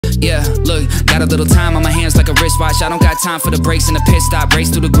Yeah, look, got a little time on my hands like a wristwatch. I don't got time for the brakes and the pit stop. Race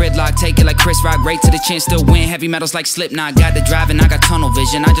through the gridlock, take it like Chris Rock. Right to the chin, still win. Heavy metals like Slipknot. Got the drive and I got tunnel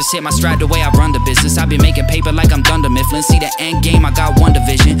vision. I just hit my stride the way I run the business. I been making paper like I'm Dunder Mifflin. See the end game, I got one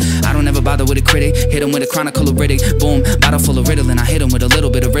division. I don't ever bother with a critic. Hit him with a chronicle of Riddick. Boom, bottle full of Ritalin. I hit him with a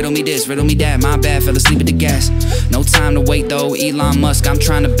little bit of riddle me this, riddle me that. My bad, fell asleep at the gas. No time to wait though. Elon Musk, I'm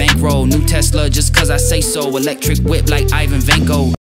trying to bankroll. New Tesla just cause I say so. Electric whip like Ivan Vanko.